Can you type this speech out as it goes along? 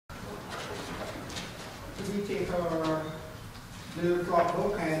we take our little clock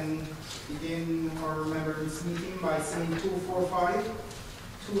book and begin our remembrance meeting by saying 245,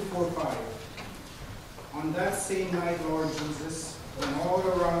 245. On that same night, Lord Jesus, when all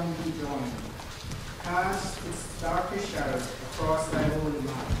around thee joined, cast its darkest shadow across thy holy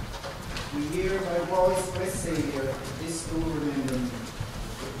land. We hear thy voice, my Savior, this do remember me.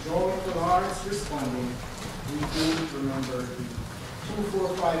 With joyful hearts responding, we do remember thee.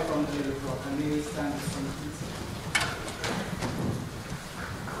 245 from the little clock, and may we stand to some peace.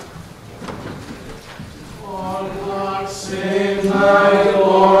 On that same night,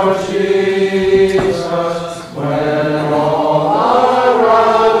 Lord Jesus, when all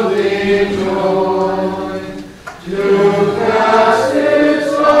around thee join, to cast its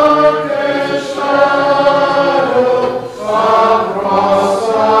darkest shadow across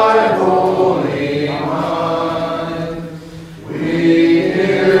thy holy mind, we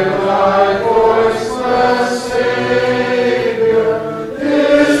hear thy voice, the Savior,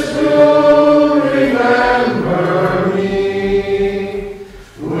 is to remember me.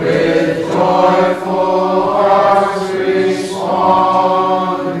 With joyful hearts responding,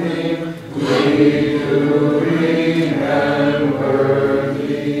 we do remember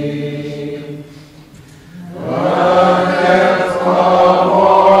thee. The depth of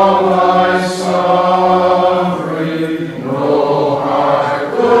all thy suffering, no heart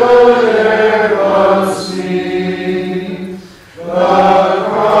could ever see. The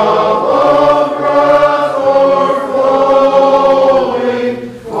cup of wrath o'erflowing,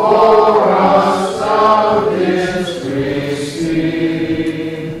 for us thou didst receive.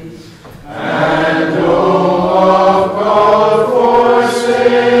 And O of God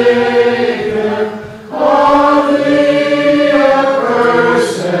forsaken, on the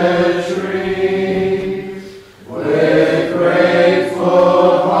accursed tree, with grateful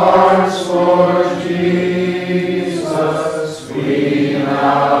hearts for Jesus, we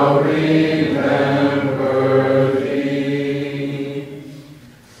now remember thee.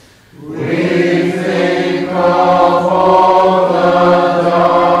 We think of all the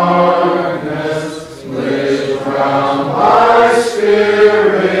darkness which from thy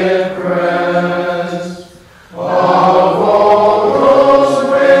spirit pressed, of all those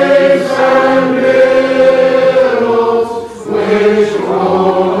waves and billows which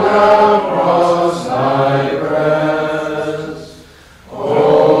roll across thy breast.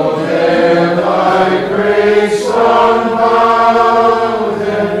 Oh, there thy grace unbounded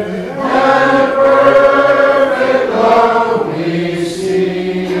and perfect love we see.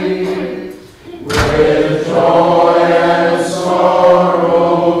 With joy and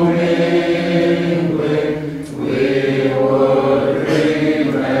sorrow mingling, we would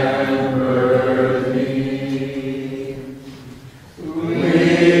remember thee.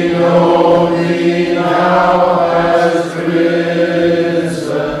 We know thee now as risen,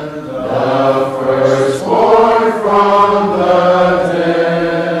 the firstborn from the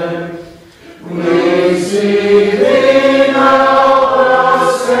dead. We see thee now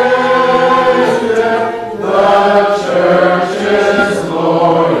ascended, the church's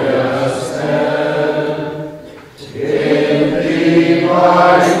glorious head. In thee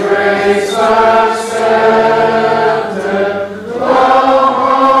by grace accepted, the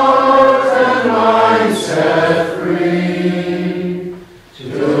heart and mind set free,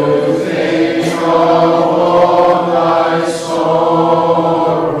 to think of all thy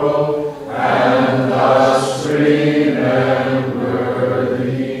sorrow, and thus remember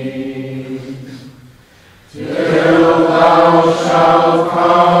thee. Till thou shalt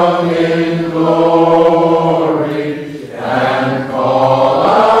come in glory, and call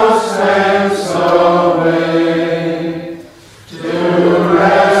us hence away, to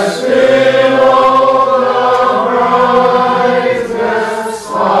rest in all the brightness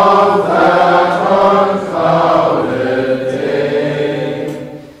of that unclouded day.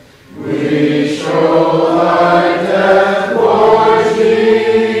 We show thy death, Lord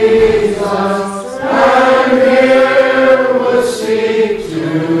Jesus, and here would seek to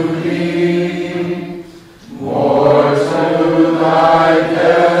be more to thy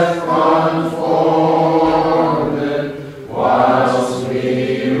death conformed, whilst we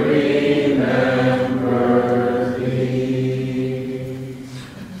remember thee.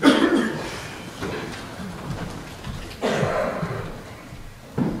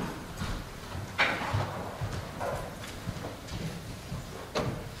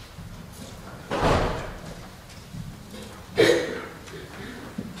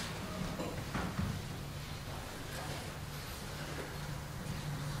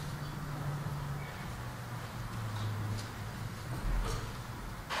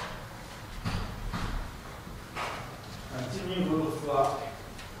 o'clock.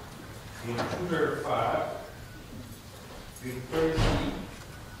 In 2:35, we praise thee,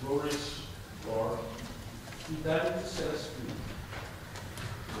 glorious Lord, who died to set us free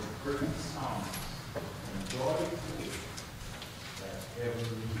with perfect sound and joy to live that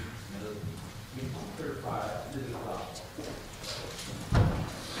every melody. In 2:35, little o'clock.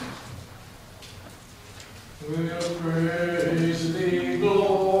 We'll praise thee,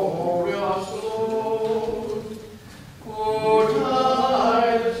 glorious Lord, who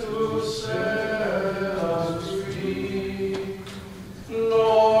died to set us free. No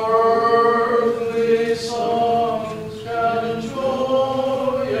earthly songs can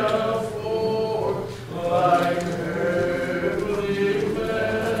joy afford like heavenly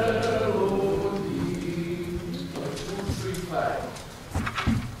melody. 2, 3, 5.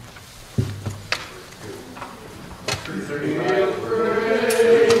 We'll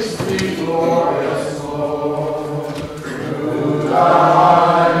praise thee, glorious Lord, who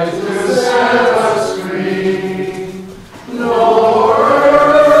died to set us free. No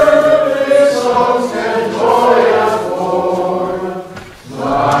earthly songs can joy afford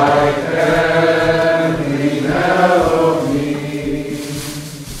like heavenly melody.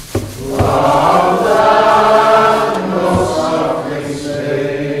 Love that no suffering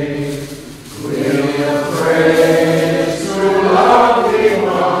stay, we'll praise through love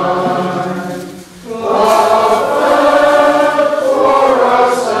divine. Love that for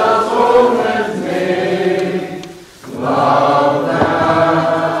us atonement made, love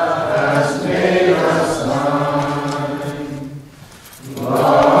that has made us thine.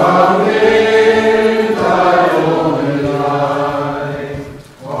 Love in thy only light,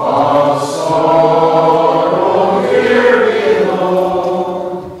 all sorrow here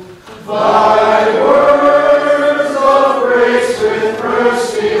below. Thy words of grace with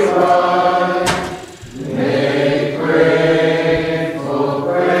mercy right, make grateful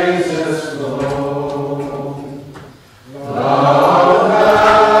praises flow. Love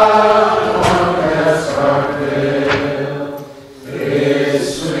that unrest our veil, is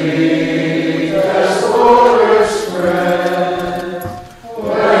sweet as odor spread,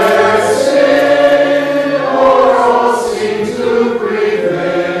 where sin or all seem to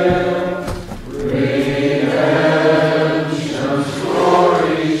prevail. Redemption's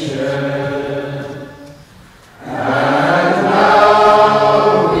glory shed.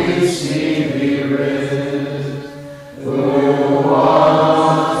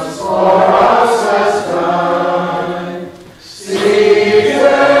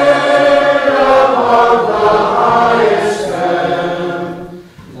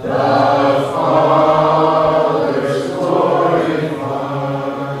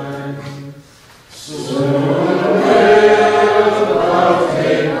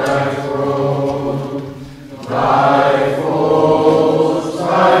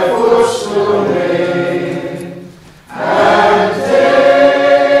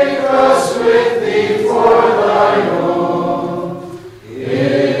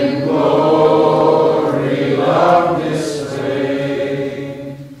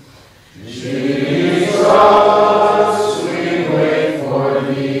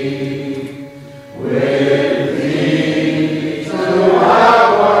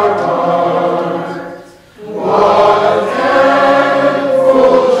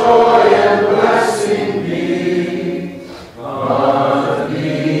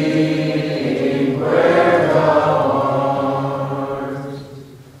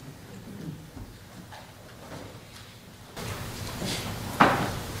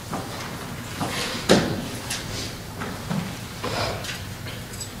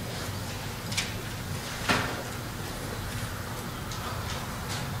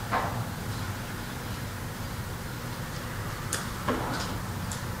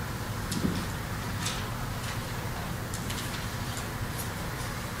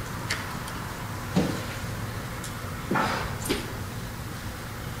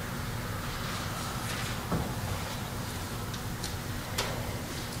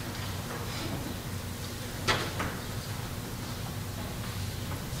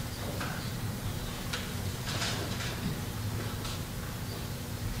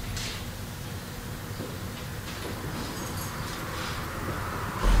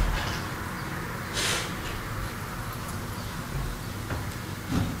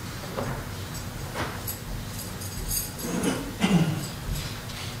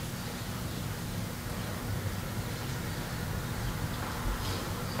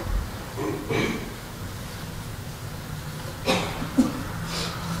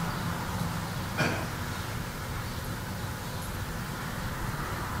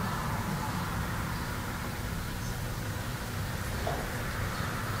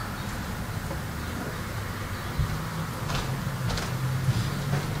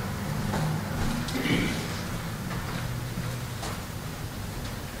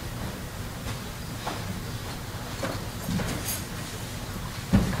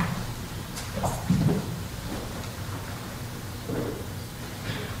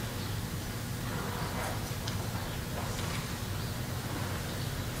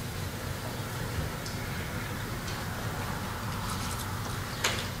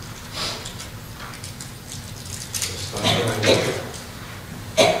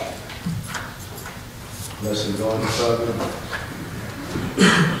 Lord Father,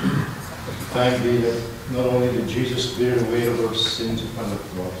 thank thee that not only did Jesus bear the weight of our sins upon the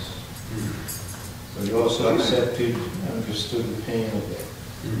cross, but he also accepted and understood the pain of death.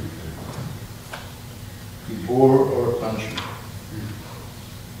 He bore our punishment.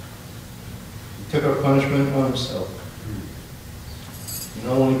 He took our punishment on himself. He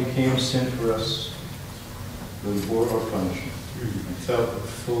not only became sin for us, but he bore our punishment and felt the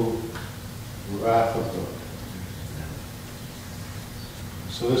full wrath of God.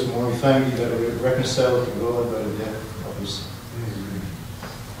 So this morning, thank you that we are reconciled to God by the death of his Son.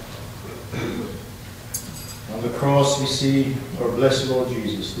 On the cross we see our blessed Lord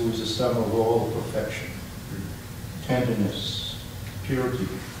Jesus, who is the sum of all perfection, tenderness, purity,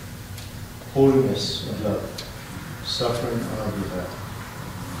 holiness, and love, suffering on our behalf.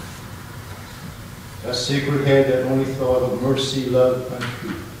 That sacred head that only thought of mercy, love, and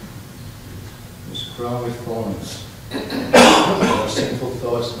truth was crowned with thorns, that our sinful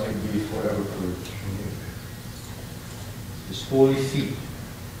thoughts might be forever purged. His holy feet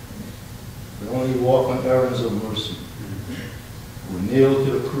could only walk on errands of mercy, were nailed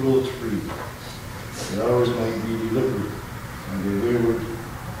to the cruel tree, that ours might be delivered from their wayward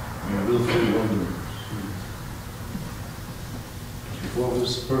and willful wanderings. Before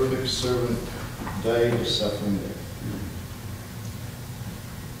this perfect servant died a suffering death.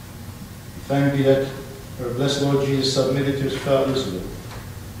 Thank thee that our blessed Lord Jesus submitted to his Father's will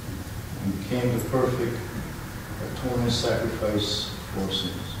and became the perfect atoning sacrifice for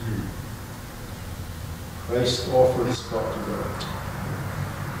sins. Christ offered his thought to God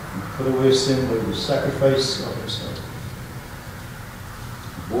and put away sin by the sacrifice of himself.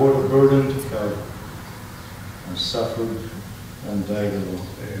 He bore the burden to Calvary and suffered and died alone.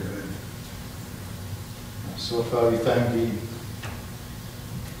 Amen. So far we thank thee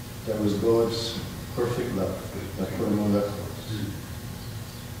that was God's perfect love that put him on that cross.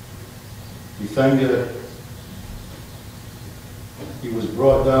 We thank thee that he was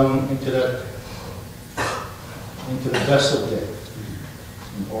brought down into the vessel death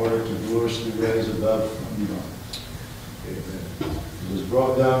in order to gloriously rise above and beyond. He was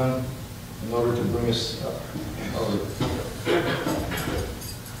brought down in order to bring us up out of it.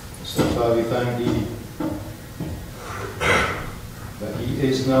 So far we thank thee that he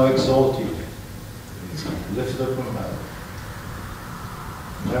is now exalted, lifted up from high,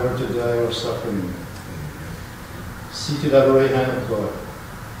 never to die or suffer anymore, seated at the right hand of God,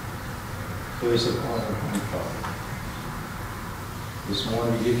 place of honor and power. This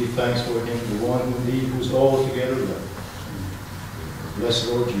morning we give you thanks for him, the one who is altogether loved. Blessed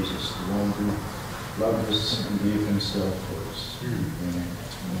Lord Jesus, the one who loved us and gave himself for us. Amen.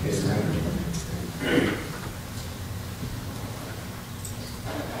 Amen.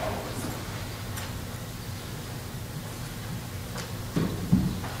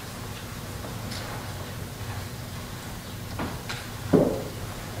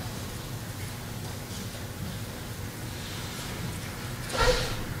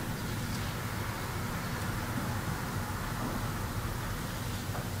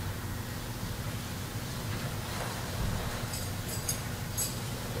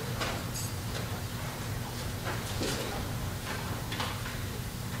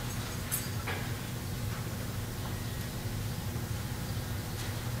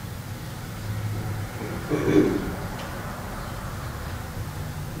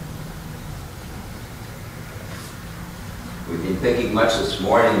 We've been thinking much this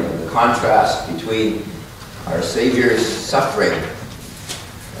morning of the contrast between our Savior's suffering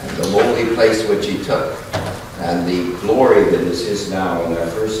and the lowly place which he took and the glory that is his now. In our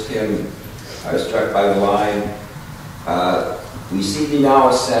first hymn, I was struck by the line, we see thee now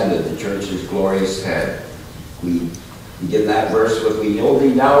ascended, the church's glorious head. We begin that verse with, we know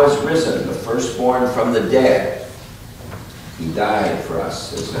thee now is risen, the firstborn from the dead. He died for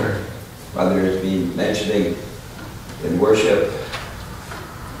us, as our mother has been mentioning in worship.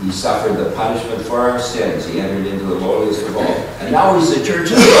 He suffered the punishment for our sins. He entered into the lowliest of all. And now he's the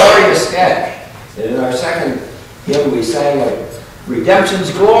church's glorious head. And in our second hymn we sang of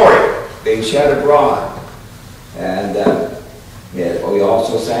redemption's glory being shed abroad. And we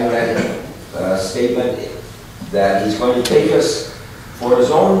also sang that statement that he's going to take us for his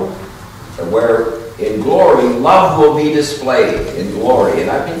own, where in glory love will be displayed in glory.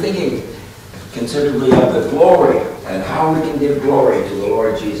 And I've been thinking considerably of the glory and how we can give glory to the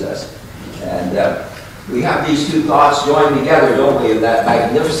Lord Jesus. And we have these two thoughts joined together, don't we, in that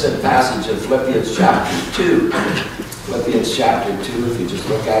magnificent passage of Philippians chapter 2. Philippians chapter 2, if you just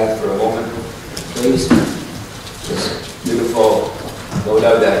look at it for a moment, please. This beautiful, no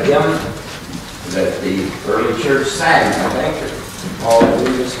doubt, that hymn. that the early church sang. I think Paul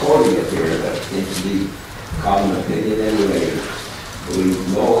is quoting it here, but it seems to be common opinion anyway. We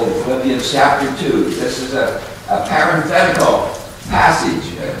know in Philippians chapter 2, this is a parenthetical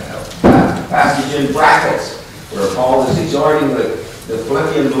passage, a passage in brackets, where Paul is exhorting the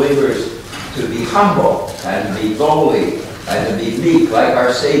Philippian believers to be humble and to be lowly and to be meek like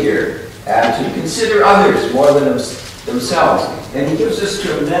our Savior and to consider others more than themselves. And he gives us a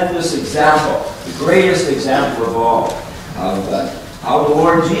tremendous example, the greatest example of all, of how the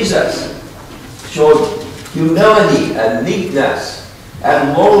Lord Jesus showed humility and meekness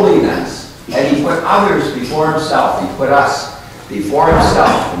and lowliness, and he put others before himself. He put us before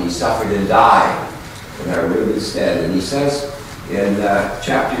himself, and he suffered and died in our room instead. And he says in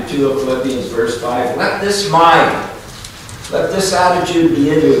chapter 2 of Philippians, verse 5, let this attitude be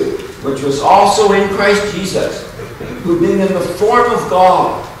in you, which was also in Christ Jesus, who being in the form of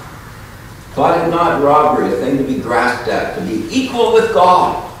God, thought it not robbery, a thing to be grasped at, to be equal with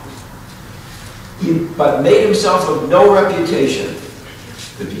God, but made himself of no reputation.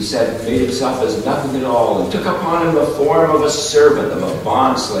 But he said, made himself as nothing at all, and took upon him the form of a servant, of a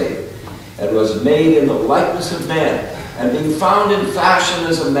bondslave, and was made in the likeness of men. And being found in fashion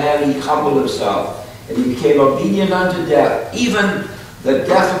as a man, he humbled himself, and he became obedient unto death, even the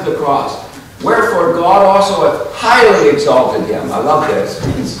death of the cross. Wherefore God also hath highly exalted him. I love this.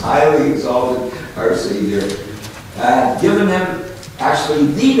 He's highly exalted our Savior. And given him actually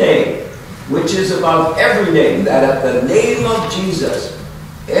the name, which is above every name, that at the name of Jesus,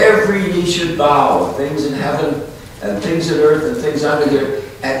 every knee should bow, things in heaven and things in earth and things under the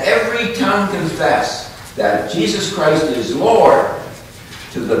earth, and every tongue confess that Jesus Christ is Lord,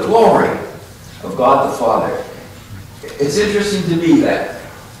 to the glory of God the Father. It's interesting to me that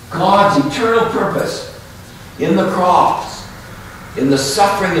God's eternal purpose in the cross, in the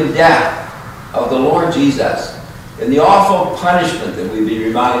suffering and death of the Lord Jesus, in the awful punishment that we've been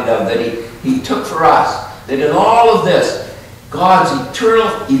reminded of that he took for us, that in all of this, God's eternal,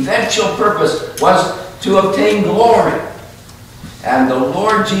 eventual purpose was to obtain glory. And the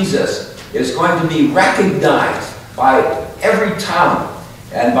Lord Jesus is going to be recognized by every tongue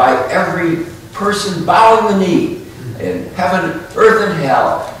and by every person bowing the knee in heaven, earth, and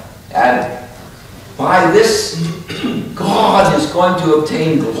hell. And by this, God is going to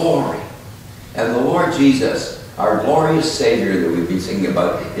obtain glory. And the Lord Jesus, our glorious Savior that we've been singing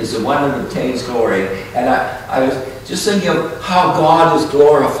about, is the one that obtains glory. And I was just thinking of how God is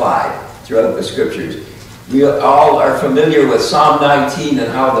glorified throughout the Scriptures. We all are familiar with Psalm 19 and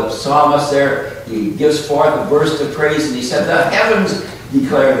how the psalmist there, he gives forth a burst of praise, and he said, the heavens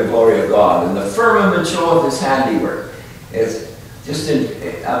declare the glory of God, and the firmament showeth his handiwork. It's just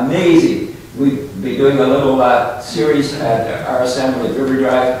amazing. We've been doing a little series at our assembly at River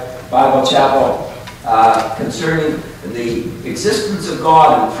Drive Bible Chapel concerning the existence of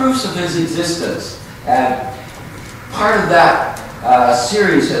God and proofs of his existence. And part of that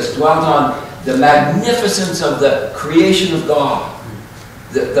series has dwelt on the magnificence of the creation of God,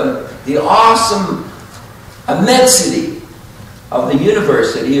 the awesome immensity of the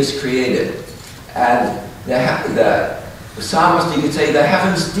universe that he has created. And the psalmist, you could say, the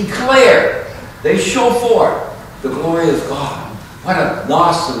heavens declare, they show forth the glory of God. What an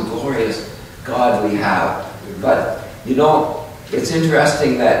awesome, glorious God we have. But, you know, it's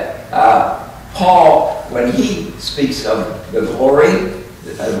interesting that Paul, when he speaks of the glory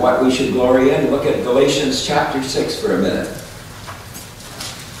and what we should glory in, look at Galatians chapter 6 for a minute.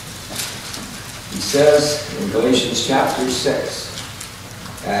 He says in Galatians chapter 6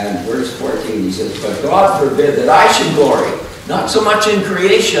 and verse 14, he says, but God forbid that I should glory, not so much in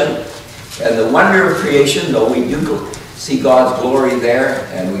creation and the wonder of creation, though we do see God's glory there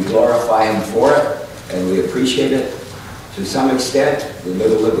and we glorify him for it and we appreciate it to some extent, the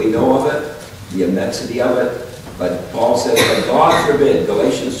little that we know of it, the immensity of it. But Paul says, but God forbid,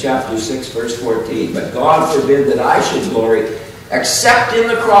 Galatians chapter 6, verse 14, but God forbid that I should glory except in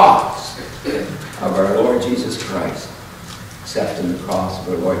the cross of our Lord Jesus Christ. Except in the cross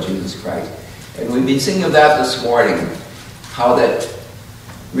of our Lord Jesus Christ. And we've been singing of that this morning, how that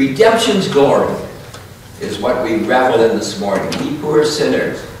redemption's glory is what we revel in this morning. We poor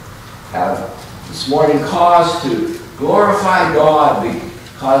sinners have this morning cause to glorify God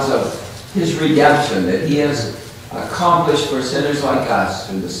because of his redemption that he has accomplished for sinners like us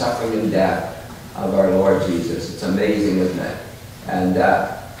through the suffering and death of our Lord Jesus. It's amazing, isn't it? And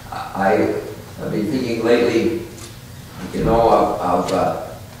I have been thinking lately, you know, of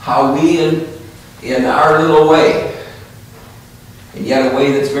how we in our little way, and yet a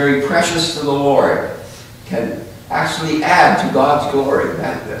way that's very precious to the Lord, can actually add to God's glory.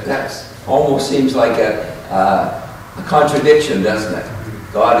 That's almost seems like a contradiction, doesn't it?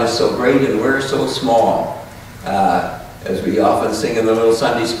 God is so great and we're so small. As we often sing in the little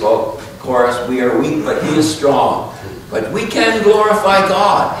Sunday school chorus, we are weak, but He is strong. But we can glorify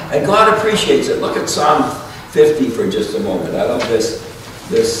God, and God appreciates it. Look at Psalm 50 for just a moment. I love this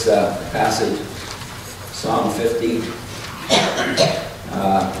passage. Psalm 50.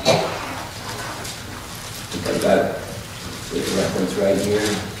 I've got this reference right here.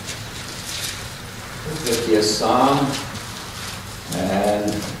 The 50th Psalm.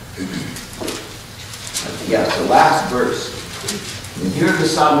 And yes, the last verse. And here the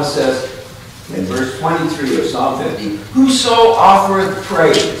psalmist says, in verse 23 of Psalm 50, "Whoso offereth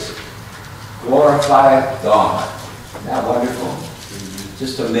praise, glorifieth God." Isn't that wonderful?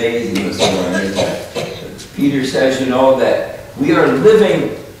 Just amazing this morning, isn't it? Peter says, you know, that we are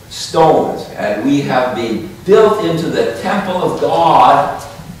living stones, and we have been built into the temple of God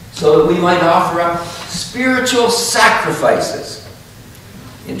so that we might offer up spiritual sacrifices.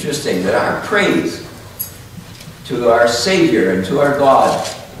 Interesting that our praise to our Savior and to our God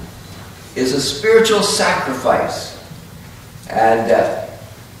is a spiritual sacrifice. And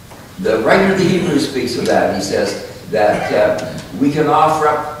the writer of the Hebrews speaks of that. He says that we can offer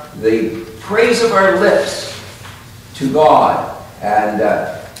up the praise of our lips to God. And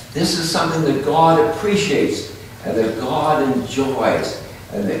this is something that God appreciates and that God enjoys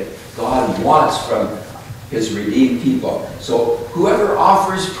and that God wants from His redeemed people. So whoever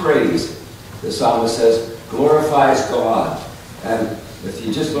offers praise, the psalmist says, glorifies God. And if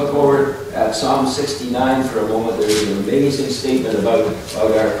you just look over at Psalm 69 for a moment, there's an amazing statement about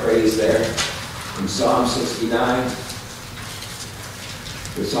our praise there. In Psalm 69,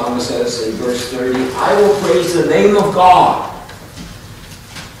 the psalmist says in verse 30, "I will praise the name of God."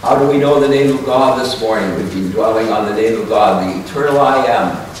 How do we know the name of God this morning? We've been dwelling on the name of God, the eternal I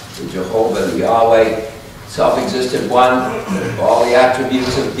Am, the Jehovah, the Yahweh, self-existent one, with all the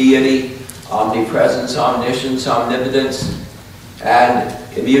attributes of deity, omnipresence, omniscience, omnipotence, and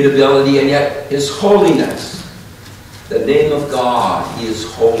immutability, and yet His holiness. The name of God, He is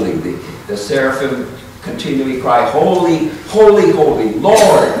holy. The seraphim continually cry, "Holy, holy, holy,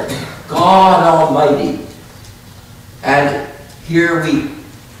 Lord, God Almighty." And here we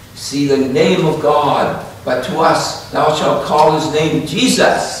see the name of God. But to us, thou shalt call His name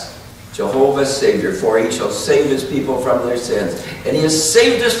Jesus, Jehovah Savior, for He shall save His people from their sins. And He has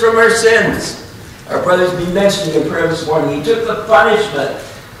saved us from our sins. Our brother's been mentioning in prayer this morning, He took the punishment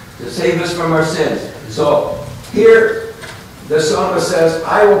to save us from our sins. So here the psalmist says,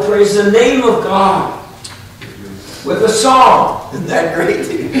 "I will praise the name of God with a song." Isn't that great?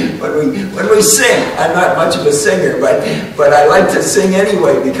 When we sing, I'm not much of a singer, but I like to sing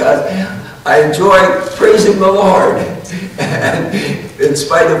anyway because I enjoy praising the Lord. And in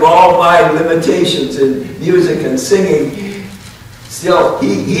spite of all my limitations in music and singing, still,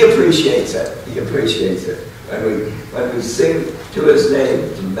 He appreciates it. He appreciates it. When we sing to His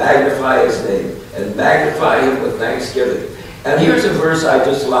name, to magnify His name, and magnify Him with thanksgiving. And here's a verse I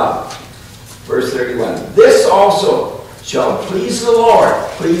just love. Verse 31. "This also shall please the Lord."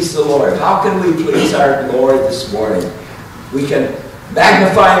 Please the Lord. How can we please our Lord this morning? We can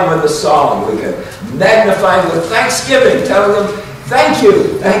magnify Him with a song. We can magnify Him with thanksgiving, telling Him, "Thank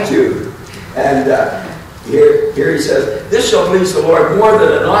you, thank you." And here he says, "This shall please the Lord more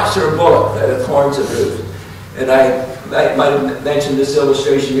than an ox or a bullock that hath horns and hooves." And I might have mentioned this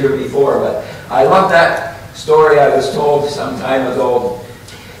illustration here before, but I love that story I was told some time ago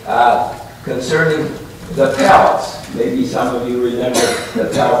concerning the Pells. Maybe some of you remember the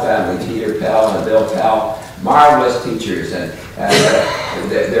Pell family, Peter Pell and Bill Pell, marvelous teachers. And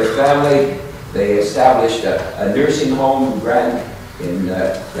their family, they established a nursing home in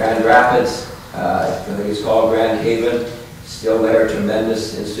Grand Rapids. I think it's called Grand Haven. Still there,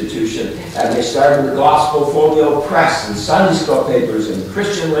 tremendous institution. And they started the Gospel Folio Press and Sunday school papers and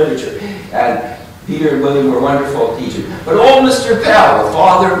Christian literature. And Peter and William were wonderful teachers. But old Mr. Pell, the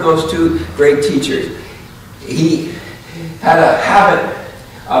father of those two great teachers, he had a habit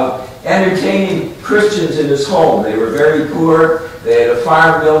of entertaining Christians in his home. They were very poor. They had a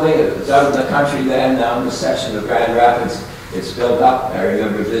farm building. It was out in the country then, now in the section of Grand Rapids. It's built up. I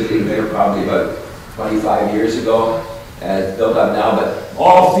remember visiting there probably about 25 years ago. It's built up now, but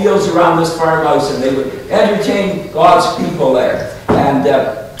all fields around this farmhouse, and they would entertain God's people there. And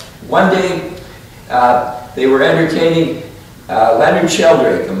one day, they were entertaining Leonard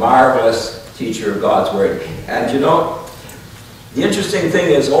Sheldrake, a marvelous teacher of God's Word. And you know, the interesting thing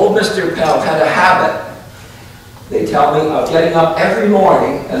is, old Mr. Pell had a habit, they tell me, of getting up every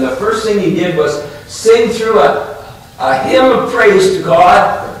morning, and the first thing he did was sing through a hymn of praise to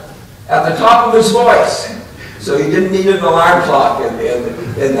God, at the top of his voice. So he didn't need an alarm clock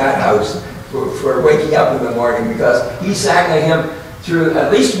in that house for waking up in the morning, because he sang a hymn through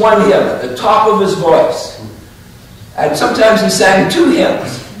at least one hymn at the top of his voice. And sometimes he sang 2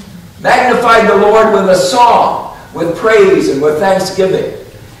 hymns. Magnified the Lord with a song, with praise and with thanksgiving.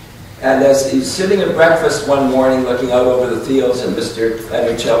 And as he's sitting at breakfast one morning looking out over the fields, and Mr.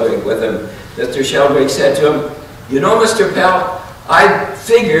 Leonard Sheldrake with him, Mr. Sheldrake said to him, "You know, Mr. Pell, I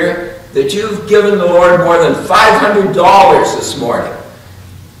figure that you've given the Lord more than $500 this morning."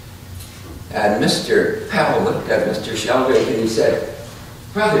 And Mr. Pell looked at Mr. Sheldrake and he said,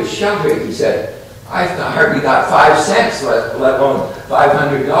 "Brother Sheldrake," he said, "I hardly got 5 cents, let alone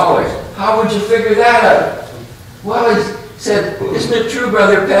 $500. How would you figure that out?" Well, he said, "Isn't it true,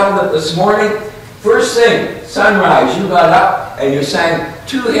 Brother Pell, that this morning, first thing, sunrise, you got up and you sang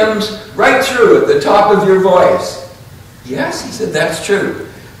 2 hymns right through at the top of your voice?" "Yes," he said, "that's true."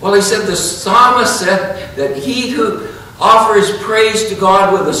 Well, he said, the psalmist said that he who offers praise to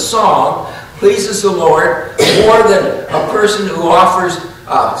God with a song pleases the Lord more than a person who offers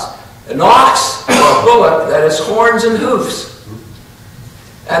an ox or a bullock that has horns and hoofs.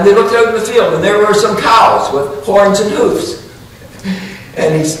 And they looked out in the field, and there were some cows with horns and hoofs.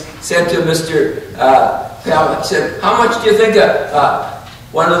 And he said to Mr. Pell, he said, "How much do you think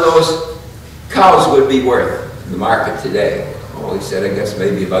one of those cows would be worth in the market today?" Well, he said, "I guess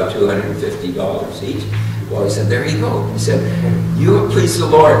maybe about $250 each." Well, he said, "There you go." He said, "You have pleased the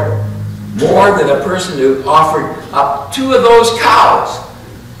Lord more than a person who offered up 2 of those cows."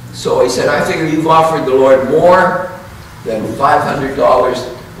 So he said, "I figure you've offered the Lord more than $500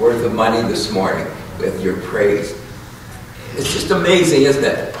 worth of money this morning with your praise." It's just amazing, isn't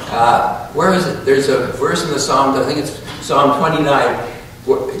it? Where is it? There's a verse in the Psalms, I think it's Psalm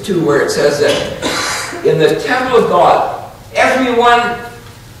 29:2, where it says that in the temple of God, everyone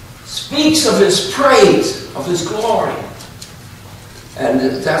speaks of his praise, of his glory.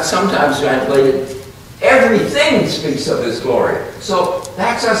 And that's sometimes translated, everything speaks of his glory. So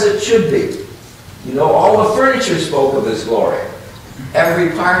that's as it should be. You know, all the furniture spoke of his glory.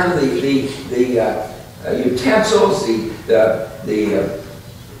 Every part of the utensils, the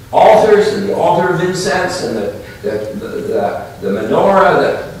altars, and the altar of incense, and the menorah,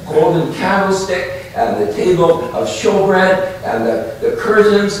 the golden candlestick, and the table of showbread, and the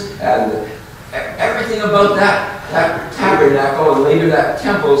curtains, and everything about that tabernacle, and later that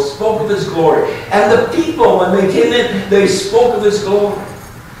temple, spoke of his glory. And the people, when they came in, they spoke of his glory.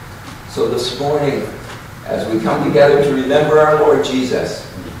 So this morning, as we come together to remember our Lord Jesus,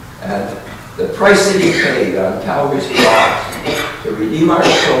 and the price that he paid on Calvary's cross to redeem our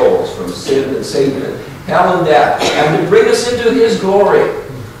souls from sin and Satan, hell and death, and to bring us into his glory,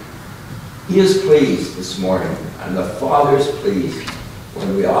 he is pleased this morning, and the Father is pleased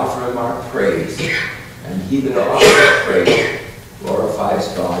when we offer him our praise. And he that offers praise glorifies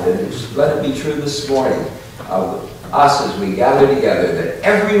God. And let it be true this morning of us as we gather together, that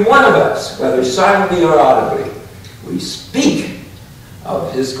every one of us, whether silently or audibly, we speak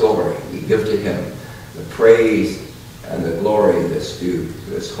of his glory. We give to him the praise and the glory that's due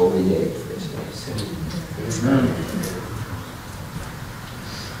to his holy name for his name's sake. Amen.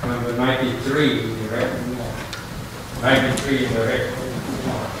 Number 93 in the right. 93 in the right.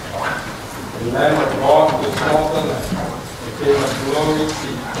 The Lamb of God was slaughtered, the King of glory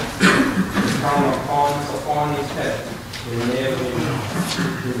seat, the crown of thorns upon his head, they nailed him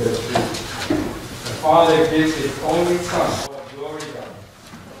to the tree. The Father gives his only Son for glory done,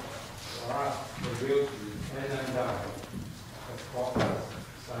 for us the guilty and undone, the spotless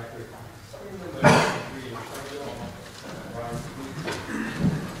sacrifice. Number 93 in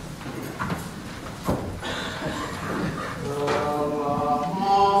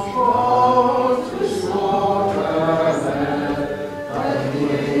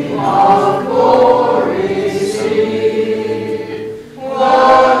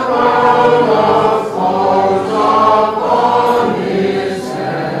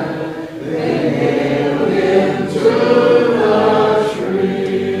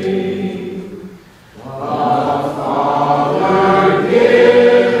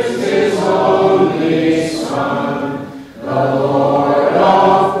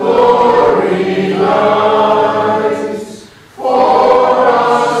For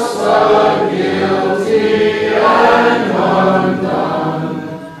us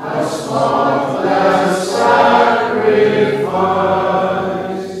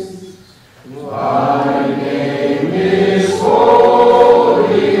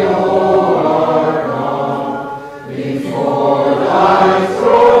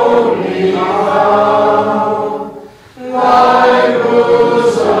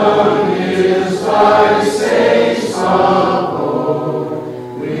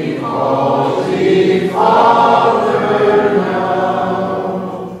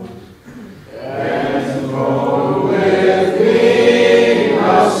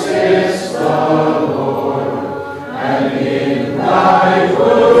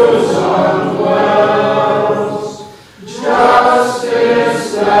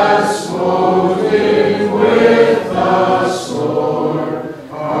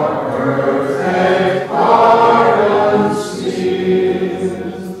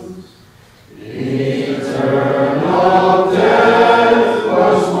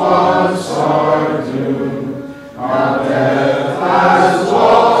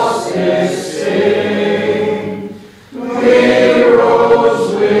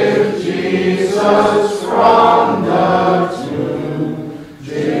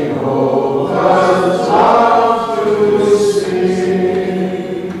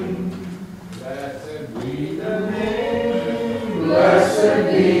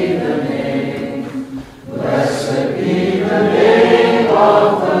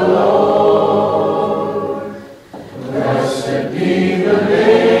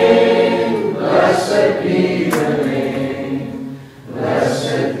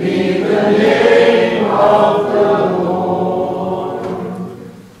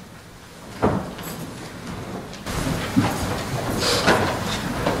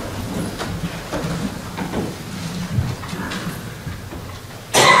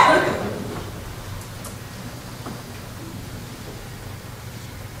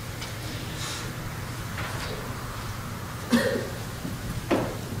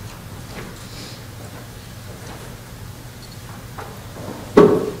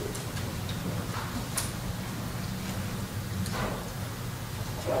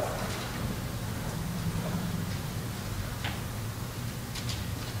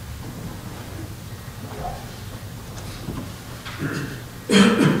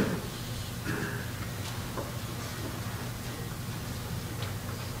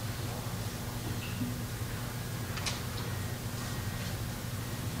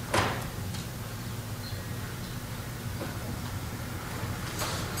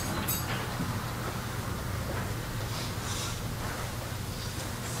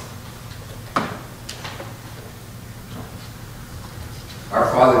Our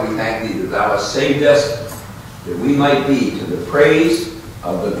Father, we thank thee that thou hast saved us, that we might be to the praise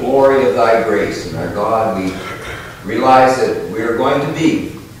of the glory of thy grace. And our God, we realize that we are going to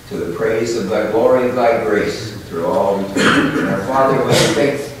be to the praise of thy glory of thy grace through all eternity. And our Father, when we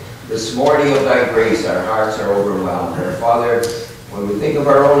think this morning of thy grace, our hearts are overwhelmed. Our Father, when we think of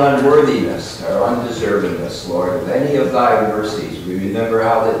our own unworthiness, our undeservingness, Lord, of any of thy mercies, we remember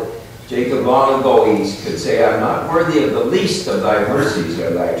how that Jacob long ago he could say, I'm not worthy of the least of thy mercies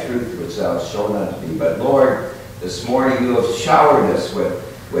or thy truth which thou hast shown unto me. But Lord, this morning you have showered us with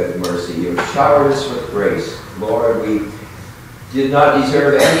mercy. You have showered us with grace. Lord, we did not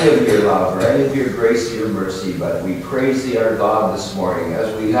deserve any of your love or any of your grace or your mercy, but we praise thee, our God, this morning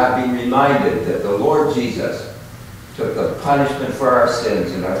as we have been reminded that the Lord Jesus took the punishment for our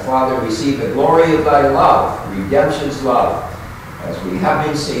sins. And our Father, receive the glory of thy love, redemption's love, as we have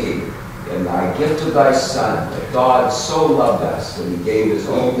been singing, in thy gift of thy Son, that God so loved us that he gave his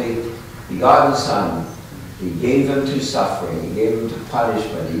only begotten Son. He gave him to suffering. He gave him to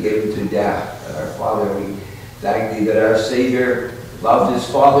punishment. He gave him to death. And our Father, we thank thee that our Savior loved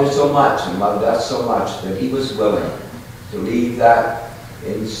his Father so much and loved us so much that he was willing to leave that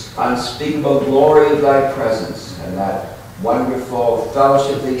unspeakable glory of thy presence and that wonderful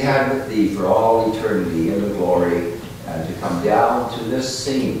fellowship that he had with thee for all eternity in the glory, and to come down to this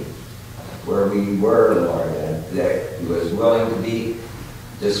scene where we were, Lord, and that he was willing to be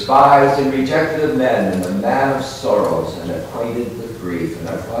despised and rejected of men, and a man of sorrows and acquainted with grief. And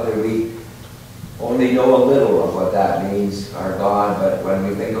our Father, we only know a little of what that means, our God, but when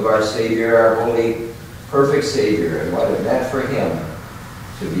we think of our Savior, our holy, perfect Savior, and what it meant for him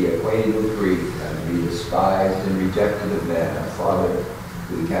to be acquainted with grief and to be despised and rejected of men, our Father,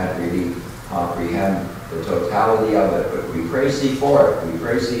 we can't really comprehend the totality of it, but we praise thee for it. We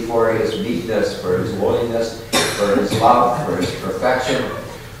praise thee for his meekness, for his lowliness, for his love, for his perfection,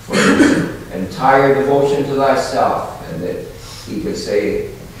 for his entire devotion to thyself, and that he could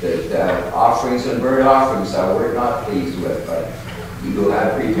say that offerings and burnt offerings thou wert not pleased with, but you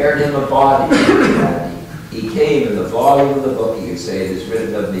had prepared him a body, and he came in the volume of the book. He could say, it is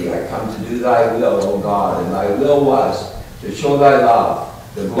written of thee, I come to do thy will, O God, and thy will was to show thy love,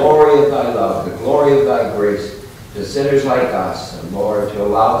 the glory of thy love, the glory of thy grace to sinners like us, and Lord, to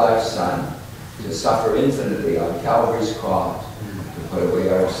allow thy Son to suffer infinitely on Calvary's cross to put away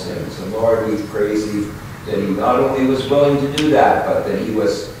our sins. And Lord, we praise thee that he not only was willing to do that, but that he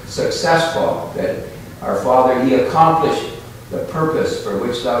was successful, that our Father, he accomplished the purpose for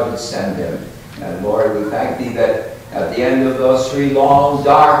which thou didst send him. And Lord, we thank thee that at the end of those 3 long,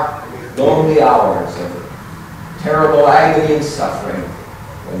 dark, lonely hours of terrible agony and suffering,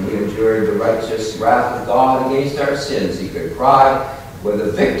 when he endured the righteous wrath of God against our sins, he could cry with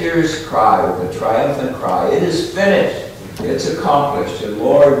a victor's cry, with a triumphant cry, it is finished, it's accomplished. And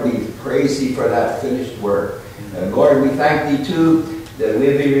Lord, we praise thee for that finished work. And Lord, we thank thee too that we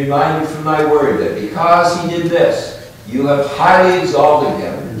have been reminded from thy word that because he did this, you have highly exalted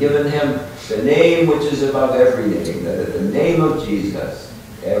him and given him the name which is above every name, that at the name of Jesus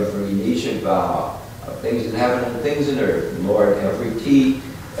every knee should bow, of things in heaven and things in earth. And Lord,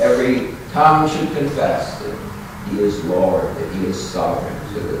 every tongue should confess that he is Lord, that he is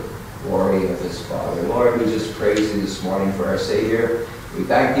sovereign, to the glory of his Father. Lord, we just praise thee this morning for our Savior. We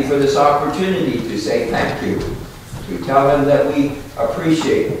thank thee for this opportunity to say thank you We tell him that we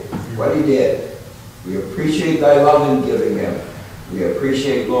appreciate what he did. We appreciate thy love in giving him. We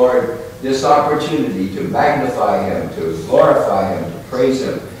appreciate, Lord, this opportunity to magnify him, to glorify him, to praise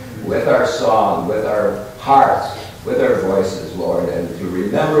him with our song, with our hearts, with our voices, Lord, and to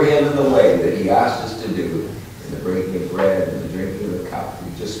remember him in the way that he asked us to do in the breaking of bread and the drinking of the cup. We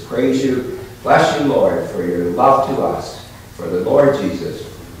just praise you, bless you, Lord, for your love to us, for the Lord Jesus,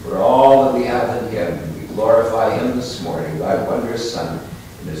 for all that we have in him. And we glorify him this morning, thy wondrous Son,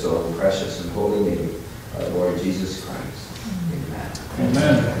 in his own precious and holy name, our Lord Jesus Christ. Amen.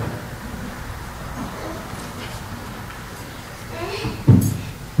 Amen.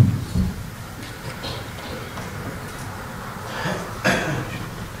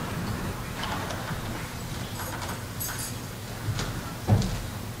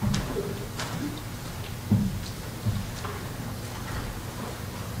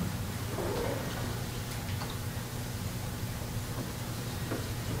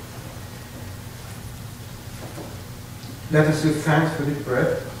 Let us give thanks for the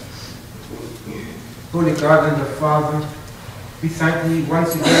bread. Holy God and the Father, we thank thee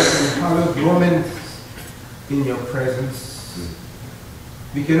once again for the hallowed moments in your presence.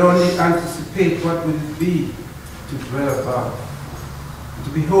 We can only anticipate what will it be to dwell above, to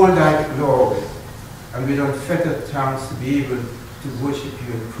behold thy glory, and with unfettered tongues to be able to worship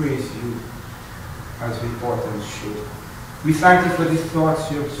you and praise you as we ought and should. We thank you for the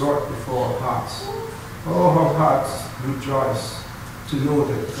thoughts you have brought before our hearts. Oh, our hearts rejoice to know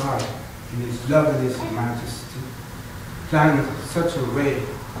that God, in his love and his majesty, planned such a way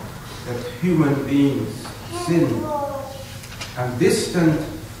that human beings, sin and distant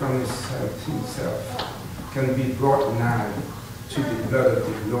from himself, can be brought nigh to the blood of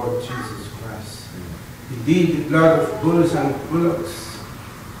the Lord Jesus Christ. Indeed, the blood of bulls and bullocks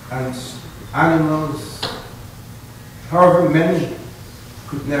and animals, however many,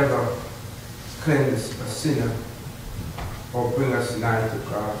 could never cleanse a sinner or bring us nigh to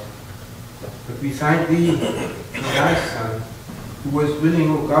God. But we thank thee for thy Son, who was willing,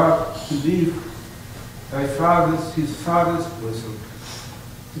 O God, to leave his father's bosom,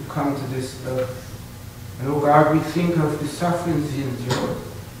 to come to this earth. And, O God, we think of the sufferings he endured,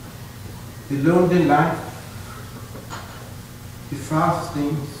 the lonely life, the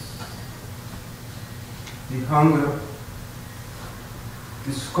fastings, the hunger,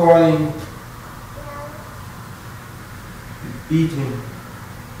 the scorning, the beating,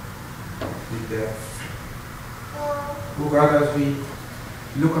 the death. Oh God, as we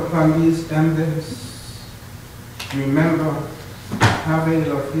look upon these emblems, remember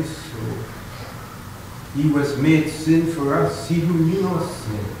Havel of his soul. He was made sin for us, he who knew no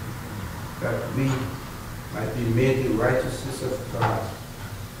sin, that we might be made the righteousness of God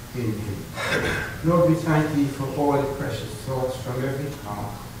in him. Lord, we thank thee for all the precious thoughts from every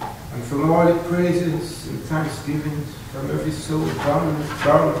heart, and from all the praises and thanksgivings from every soul bound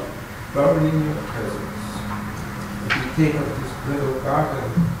in your presence. As we take of this bread, O God,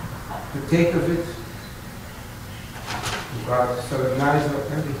 and to take of it, O God, solemnize our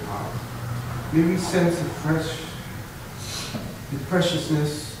every heart. May we sense afresh the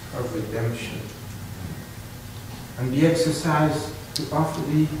preciousness of redemption, and be exercised to offer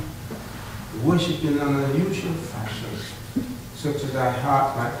thee worship in an unusual fashion, such that thy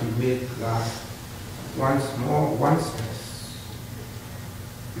heart might be made glad once more, once less,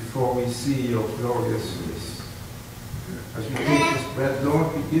 before we see your glorious face. As we take this bread, Lord,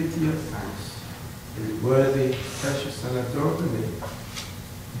 we give thee your thanks in the worthy, precious, and adorable name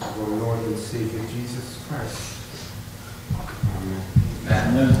of our Lord and Savior Jesus Christ. Amen.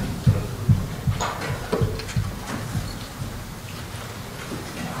 Amen.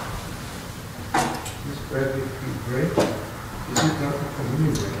 This bread which we break is not a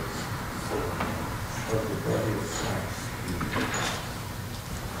communion, but the body of Christ.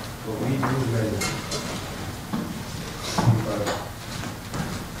 For we do well.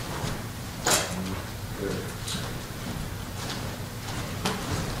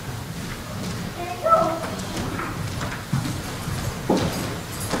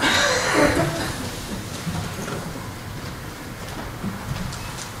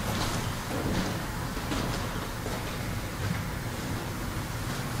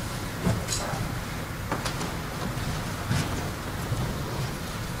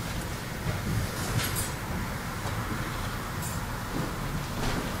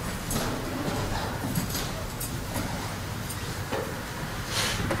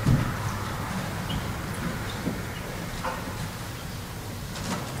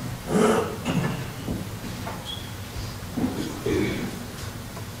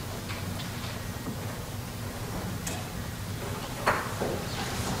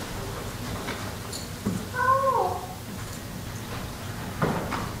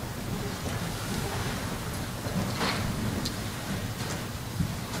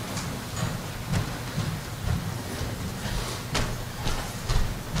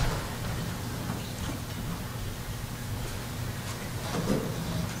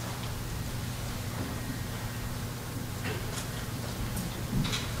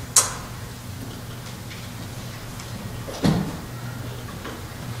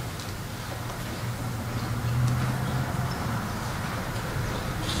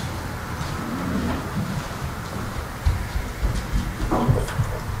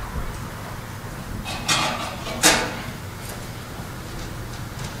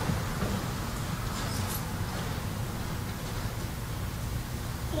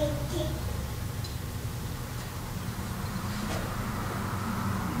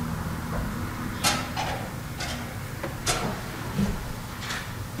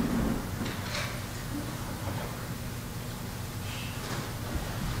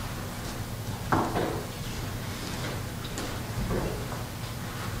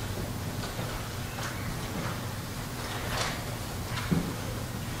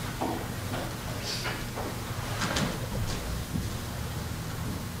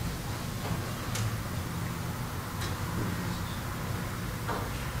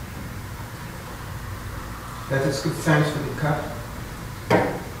 Let us give thanks for the cup.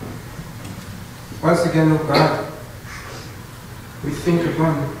 Once again, O God, we think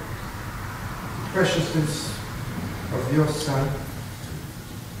upon the preciousness of your Son.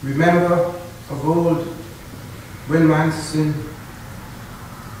 Remember of old, when man sinned,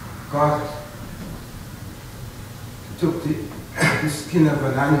 God took the skin of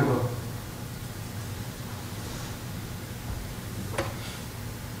an animal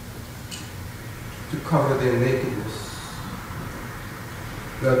to cover their nakedness.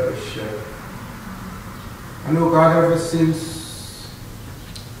 Blood was shed. And oh God, ever since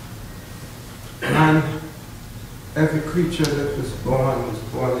man, every creature that was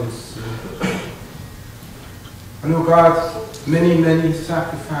born in sin. And oh God, many, many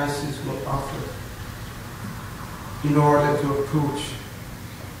sacrifices were offered in order to approach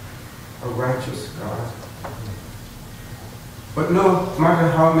a righteous God. But no matter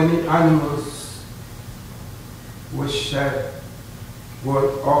how many animals were shed,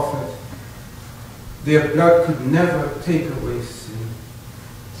 were offered, their blood could never take away sin.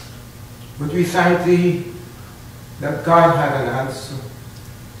 But we thank thee that God had an answer.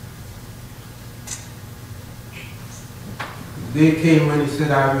 The day came when he said,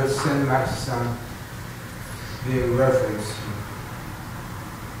 I will send my Son. They reverenced him.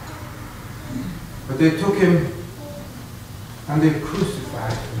 But they took him and they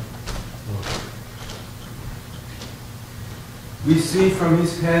crucified him. We see from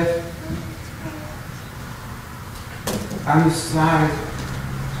his head and his side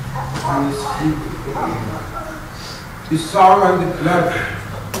and his feet the sorrow and the blood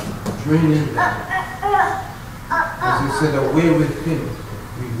draining down. As he said, away with him.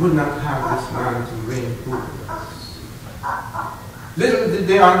 We would not have this man to reign over us. Little did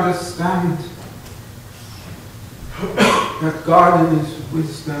they understand that God in his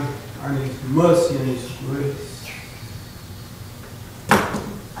wisdom and his mercy and his grace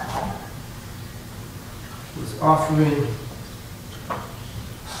was offering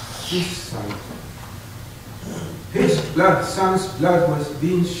his Son. His blood, Son's blood, was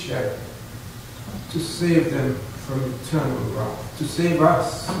being shed to save them from eternal wrath, to save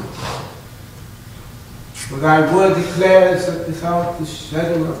us. For thy word declares that without the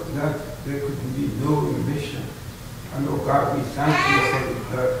shedding of blood, there could be no remission. And oh God, we thank you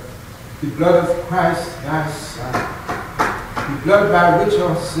for the blood of Christ, thy Son, the blood by which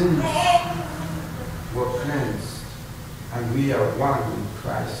our sins were cleansed, and we are one in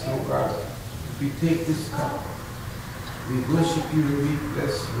Christ. Oh God, we take this cup, we worship you and we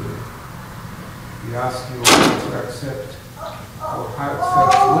bless you. We ask you, O God, to accept our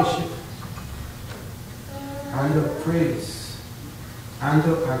heartfelt worship and of praise and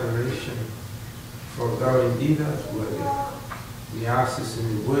of adoration, for thou indeed art worthy. We ask this in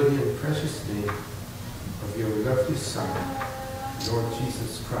the worthy and precious name of your lovely Son, Lord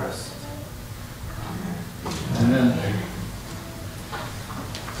Jesus Christ. Amen. Amen.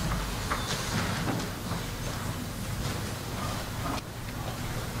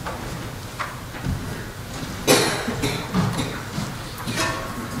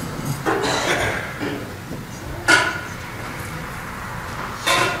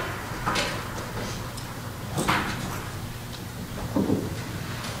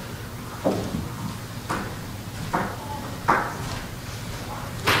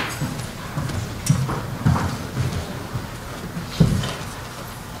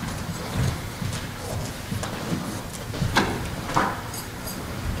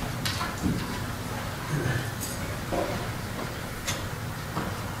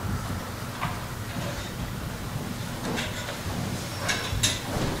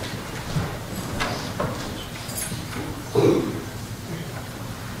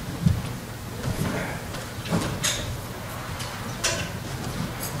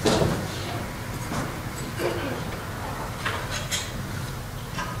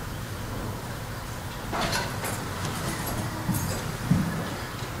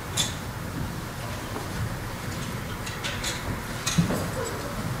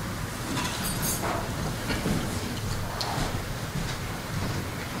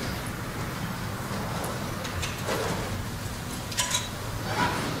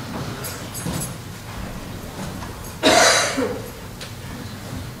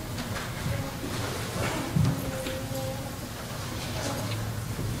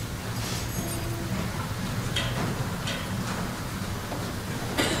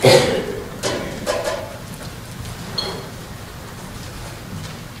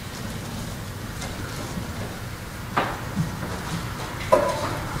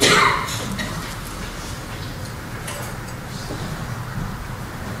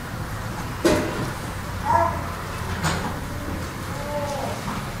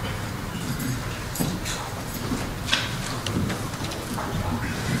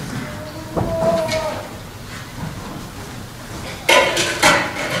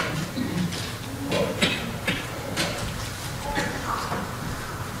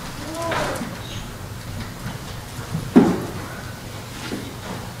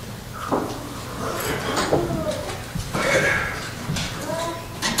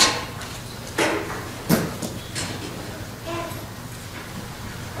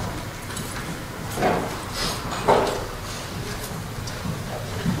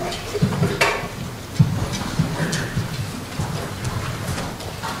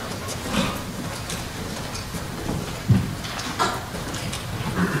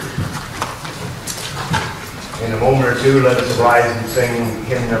 In a moment or two, let us rise and sing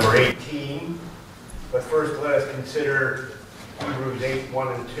hymn number 18. But first, let us consider Hebrews 8, 1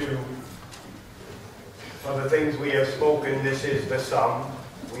 and 2. Of the things we have spoken, this is the sum.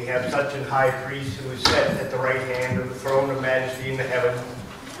 We have such an high priest who is set at the right hand of the throne of majesty in the heavens,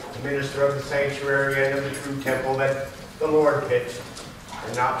 the minister of the sanctuary and of the true temple that the Lord pitched,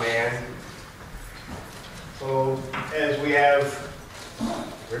 and not man. So, as we have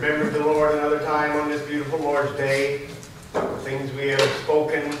remembered the Lord another time on this beautiful Lord's Day, the things we have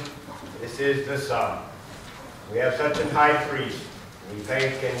spoken, this is the sum. We have such an high priest. We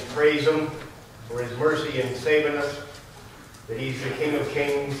thank and praise him for his mercy in saving us, that he's the King of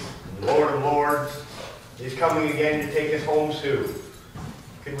kings, and Lord of lords. He's coming again to take us home soon.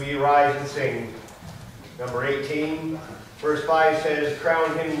 Could we rise and sing number 18? Verse 5 says,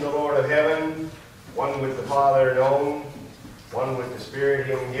 crown him the Lord of heaven, one with the Father known, one with the Spirit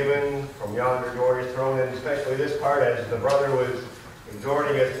him given, from yonder glorious throne. And especially this part, as the brother was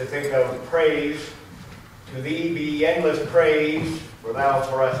exhorting us to think of praise. To thee be endless praise, for thou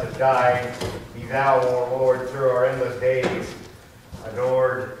for us hast died. Be thou, O Lord, through our endless days,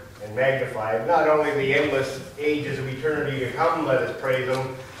 adored and magnified. Not only the endless ages of eternity to come, let us praise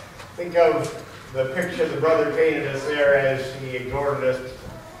him. Think of the picture the brother painted us there as he exhorted us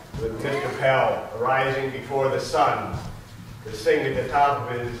with Mr. Pell, arising before the sun, to sing at the top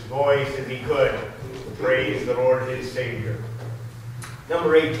of his voice as he could, to praise the Lord his Savior.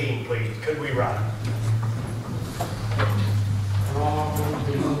 Number 18, please. Could we rise?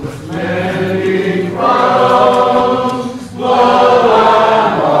 Many crowns, the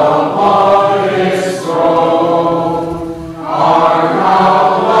Lamb upon his throne, are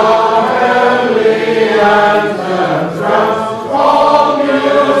now the heavenly anthem drums, all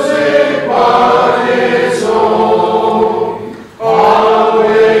music but his own.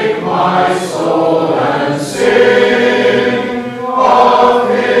 Awake my soul and sing of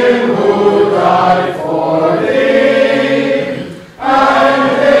him who died for thee.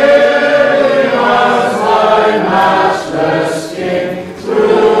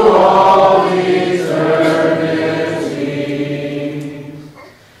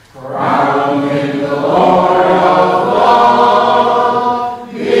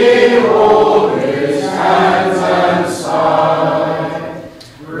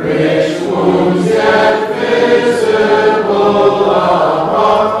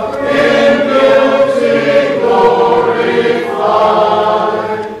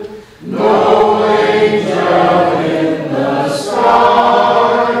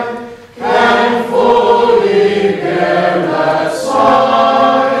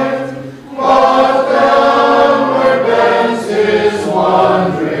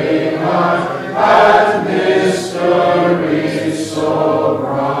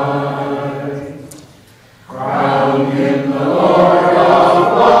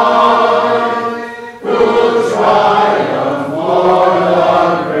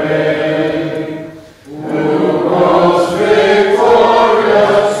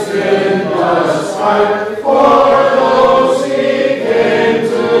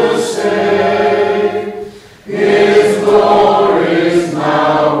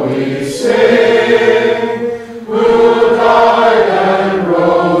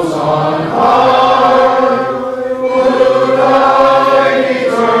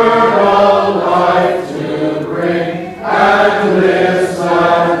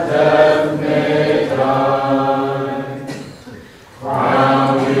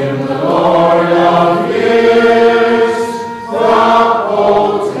 Crown him the Lord of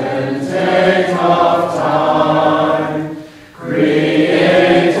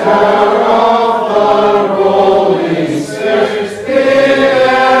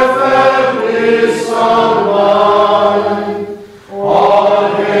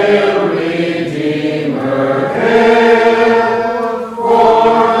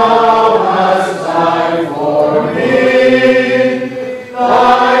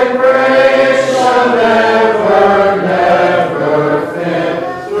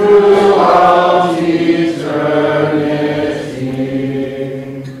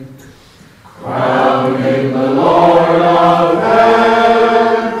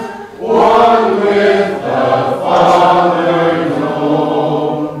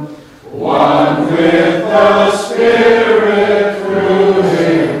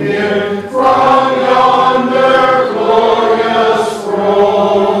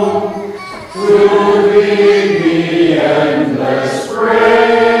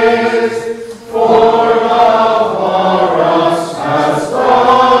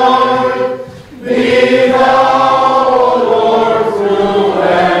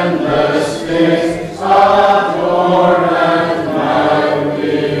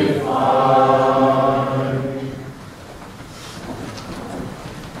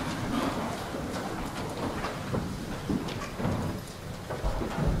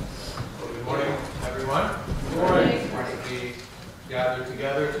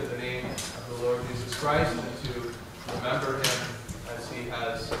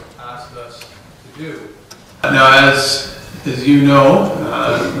As you know,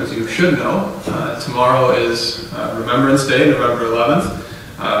 as you should know, tomorrow is Remembrance Day, November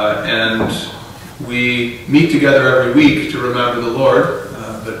 11th, and we meet together every week to remember the Lord,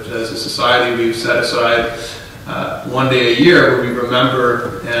 but as a society we've set aside one day a year where we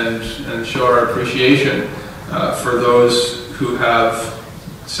remember and show our appreciation for those who have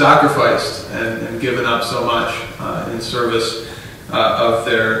sacrificed and given up so much in service of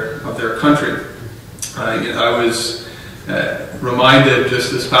their country. I was reminded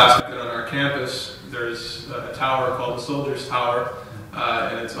just this past week on our campus, there's a tower called the Soldiers Tower,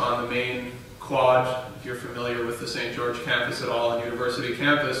 and it's on the main quad, if you're familiar with the St. George campus at all, on University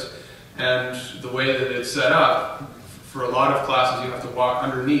campus. And the way that it's set up, for a lot of classes you have to walk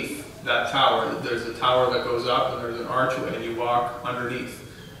underneath that tower. There's a tower that goes up and there's an archway, and you walk underneath,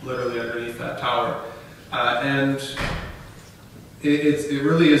 literally underneath that tower. And it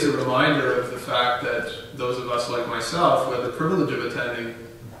really is a reminder of the fact that those of us like myself who had the privilege of attending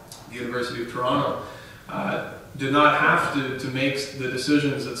the University of Toronto did not have to make the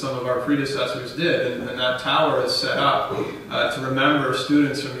decisions that some of our predecessors did. And that tower is set up to remember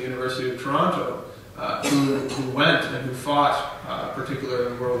students from the University of Toronto who went and who fought,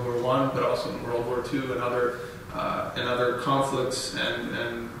 particularly in World War I, but also in World War II and other conflicts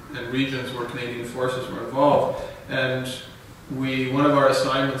and regions where Canadian forces were involved. And one of our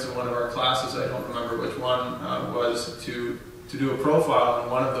assignments in one of our classes, I don't remember which one, was to do a profile on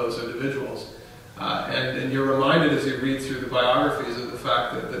one of those individuals. And you're reminded as you read through the biographies of the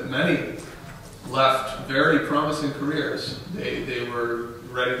fact that many left very promising careers. They were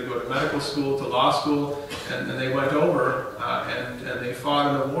ready to go to medical school, to law school, and they went over and they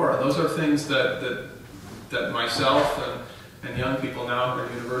fought in the war. And those are things that myself and young people now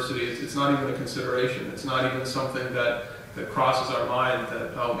in university, it's not even a consideration. It's not even something that crosses our mind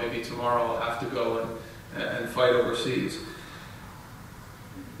that, oh, maybe tomorrow I'll have to go and fight overseas.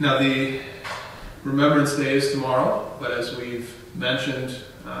 Now, the Remembrance Day is tomorrow, but as we've mentioned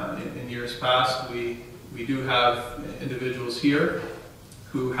in years past, we do have individuals here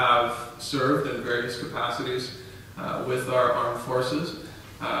who have served in various capacities with our armed forces.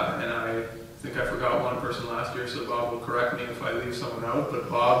 And I think I forgot one person last year, so Bob will correct me if I leave someone out, but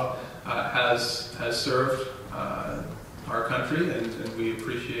Bob has served our country, and we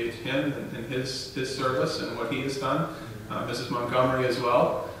appreciate him and his service and what he has done. Mrs. Montgomery as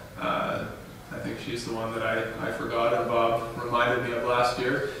well. I think she's the one that I forgot and Bob reminded me of last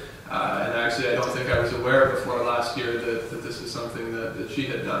year. And actually I don't think I was aware before last year that this is something that she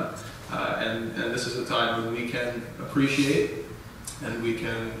had done. And this is a time when we can appreciate and we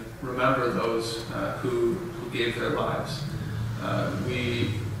can remember those who gave their lives.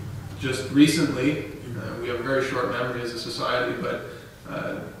 We just recently, we have a very short memory as a society, but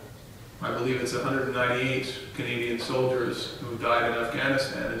I believe it's 198 Canadian soldiers who died in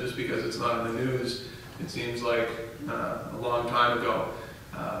Afghanistan, and just because it's not in the news, it seems like a long time ago.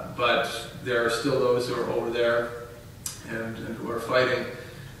 But there are still those who are over there and who are fighting.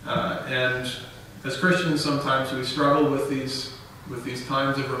 And as Christians, sometimes we struggle with these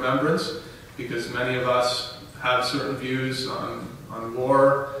times of remembrance, because many of us have certain views on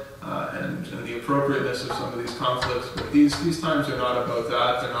war and the appropriateness of some of these conflicts. But these times are not about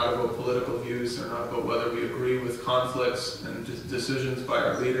that. They're not about political views. They're not about whether we agree with conflicts and decisions by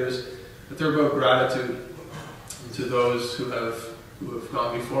our leaders. But they're about gratitude to those who have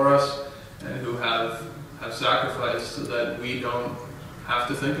gone before us and who have sacrificed so that we don't have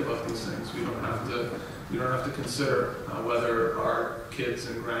to think about these things. We don't have to consider whether our kids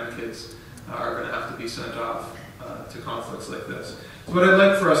and grandkids are going to have to be sent off to conflicts like this. So what I'd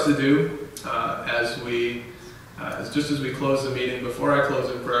like for us to do just as we close the meeting, before I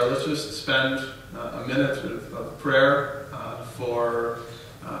close in prayer, let's just spend a minute of prayer for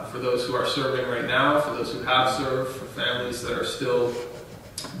those who are serving right now, for those who have served, for families that are still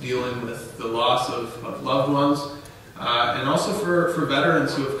dealing with the loss of loved ones, and also for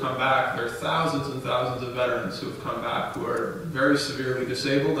veterans who have come back. There are thousands and thousands of veterans who have come back who are very severely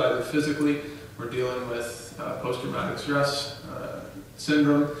disabled, either physically or dealing with post-traumatic stress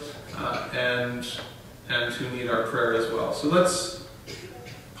syndrome, and who need our prayer as well. So let's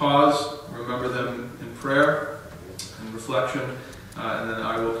pause, remember them in prayer and reflection, and then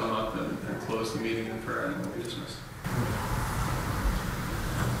I will come up and close the meeting in prayer, and we'll be dismissed.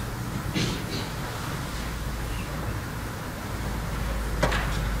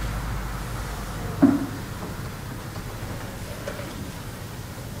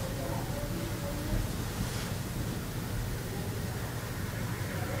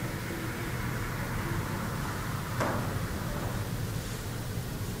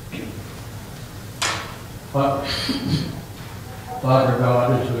 But, Father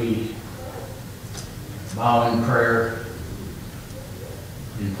God, as we bow in prayer,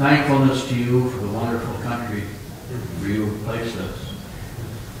 in thankfulness to you for the wonderful country where you have placed us,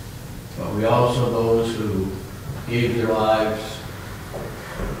 but we also those who gave their lives,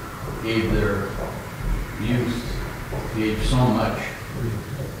 gave their youth, gave so much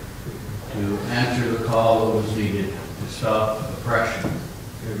to answer the call that was needed to stop oppression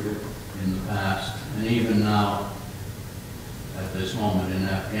in the past, and even now, at this moment in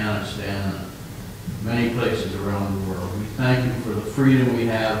Afghanistan and many places around the world. We thank you for the freedom we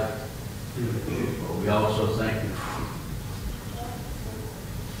have, but we also thank you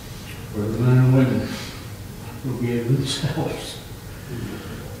for the men and women who gave themselves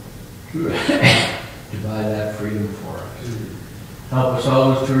to buy that freedom for us. Help us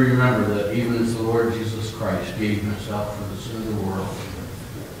always to remember that even as the Lord Jesus Christ gave himself for the sin of the world,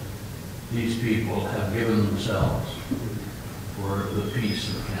 these people have given themselves for the peace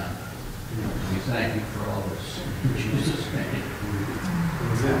of Canada. We thank you for all this. In Jesus' name.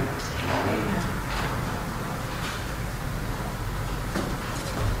 Amen.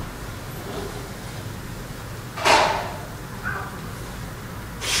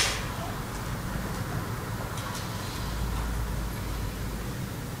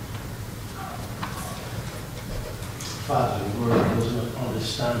 Father, the world does not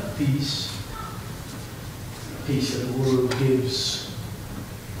understand peace. Peace that the world gives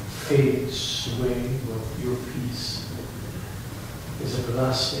fades away, but your peace is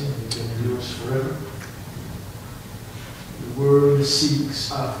everlasting, it endures forever. The world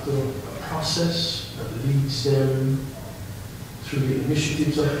seeks after a process that leads them through the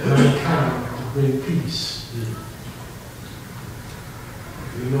initiatives of mankind to bring peace.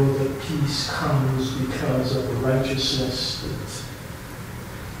 We know that peace comes because of the righteousness that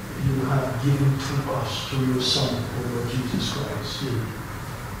you have given to us through your Son, the Lord Jesus Christ.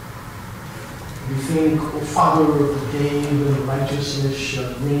 We think, O Father, of the day when righteousness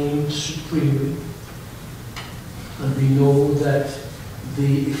shall reign supremely, and we know that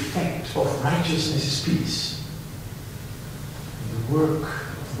the effect of righteousness is peace. And the work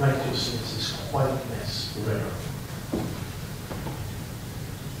of righteousness is quietness forever.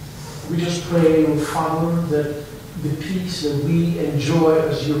 We just pray, O Father, that the peace that we enjoy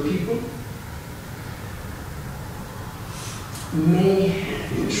as your people may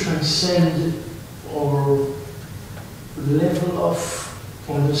transcend our level of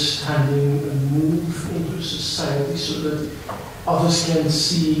understanding and move into society so that others can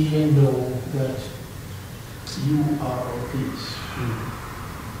see and know that you are our peace.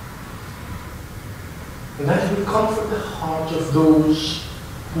 And that will comfort the heart of those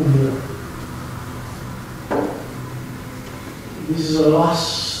who mourn. This is a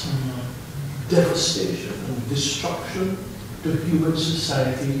loss and devastation and destruction to human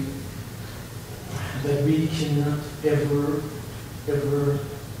society that we cannot ever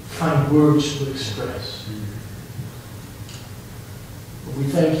find words to express. We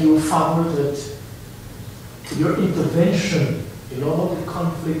thank you, Father, that your intervention in all the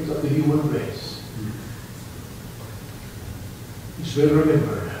conflict of the human race is well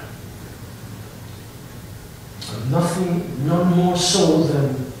remembered. And none more so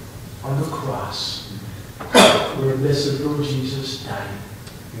than on the cross, where blessed Lord Jesus died.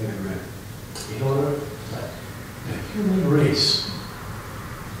 Amen. In order that the human race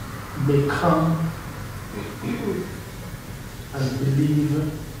may come and believe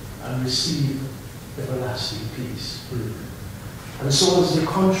and receive everlasting peace. And so as the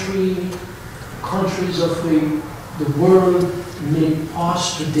countries of the world may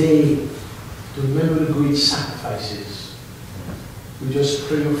pause today to remember the great sacrifices, we just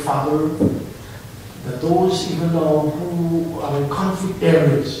pray, O Father, that those even now who are in conflict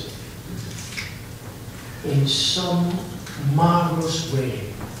areas, in some marvelous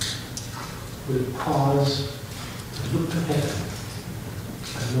way, will pause and look to heaven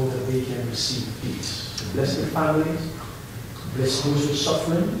and know that they can receive peace. So bless their families, bless those who are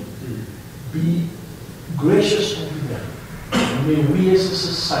suffering, be gracious unto them. And may we as a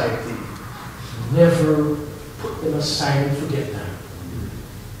society never put them aside and forget them,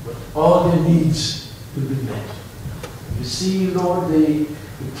 but all their needs will be met. You see, Lord, the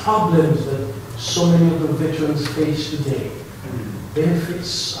problems that so many of the veterans face today.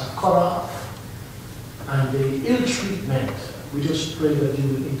 Benefits are cut off, and the ill treatment, we just pray that you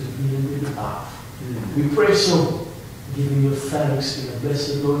will intervene in their behalf. We pray so, giving you thanks in the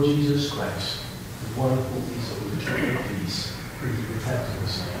blessed Lord Jesus Christ, the one who is of eternal peace. We give you thanks in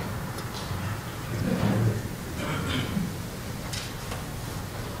his name. Amen.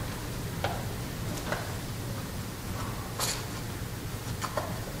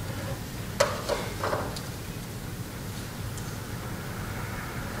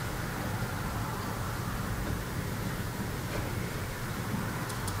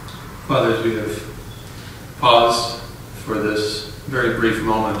 Fathers, we have paused for this very brief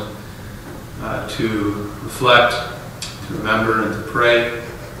moment to reflect, to remember, and to pray.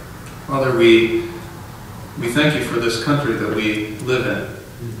 Father, we thank you for this country that we live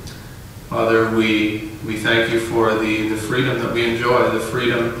in. Father, we thank you for the freedom that we enjoy, the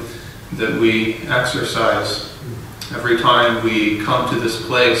freedom that we exercise every time we come to this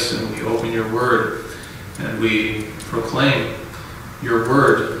place and we open your word and we proclaim your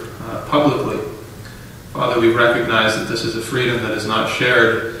word publicly. Father, we recognize that this is a freedom that is not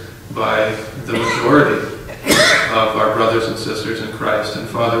shared by the majority of our brothers and sisters in Christ. And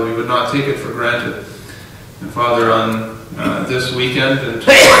Father, we would not take it for granted. And Father, on this weekend and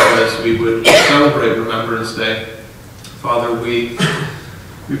tomorrow as we would celebrate Remembrance Day, Father, we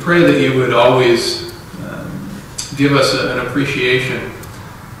pray that you would always give us an appreciation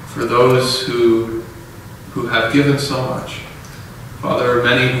for those who have given so much. Father,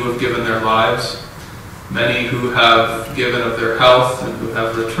 many who have given their lives, many who have given of their health and who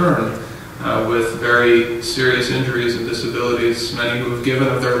have returned with very serious injuries and disabilities, many who have given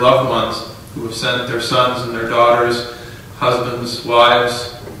of their loved ones, who have sent their sons and their daughters, husbands,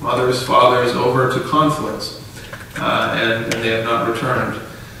 wives, mothers, fathers over to conflicts, and they have not returned.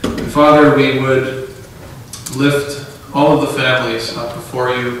 And Father, we would lift all of the families up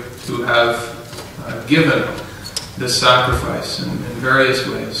before you who have given this sacrifice in various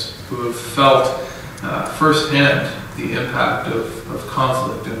ways, who have felt firsthand the impact of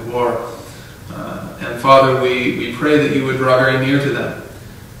conflict and war. And Father, we pray that you would draw very near to them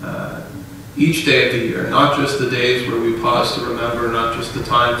each day of the year, not just the days where we pause to remember, not just the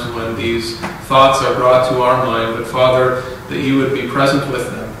times when these thoughts are brought to our mind, but Father, that you would be present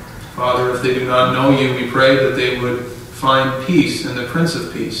with them. Father, if they do not know you, we pray that they would find peace in the Prince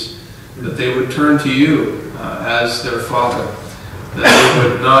of Peace, that they would turn to you as their Father, that they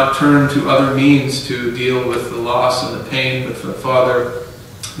would not turn to other means to deal with the loss and the pain, but Father,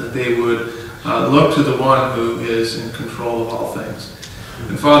 that they would look to the one who is in control of all things.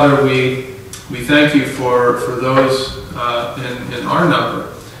 And Father, we thank you for those in our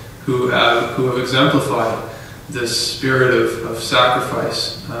number who have exemplified this spirit of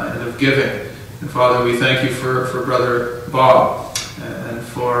sacrifice and of giving. And Father, we thank you for Brother Bob and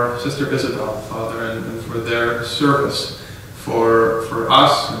for Sister Isabel, Father, and for their service for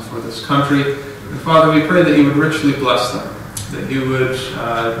us and for this country. And Father, we pray that you would richly bless them, that you would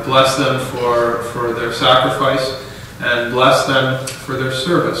bless them for their sacrifice and bless them for their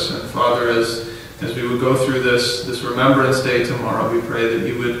service. And Father, as we would go through this Remembrance Day tomorrow, we pray that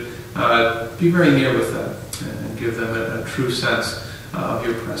you would be very near with them and give them a true sense of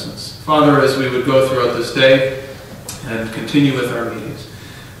your presence. Father, as we would go throughout this day and continue with our meetings,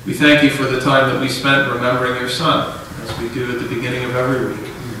 we thank you for the time that we spent remembering your Son, as we do at the beginning of every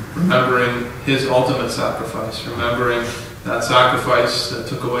week, remembering his ultimate sacrifice, remembering that sacrifice that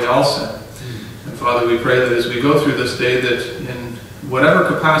took away all sin. And Father, we pray that as we go through this day, that in whatever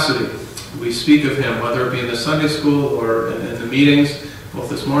capacity we speak of him, whether it be in the Sunday school or in the meetings, both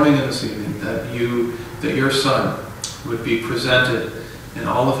this morning and this evening, that your Son would be presented in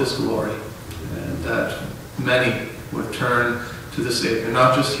all of his glory, and that many would turn to the Savior,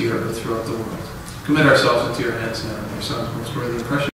 not just here, but throughout the world. Commit ourselves into your hands now, in your Son's most worthy and precious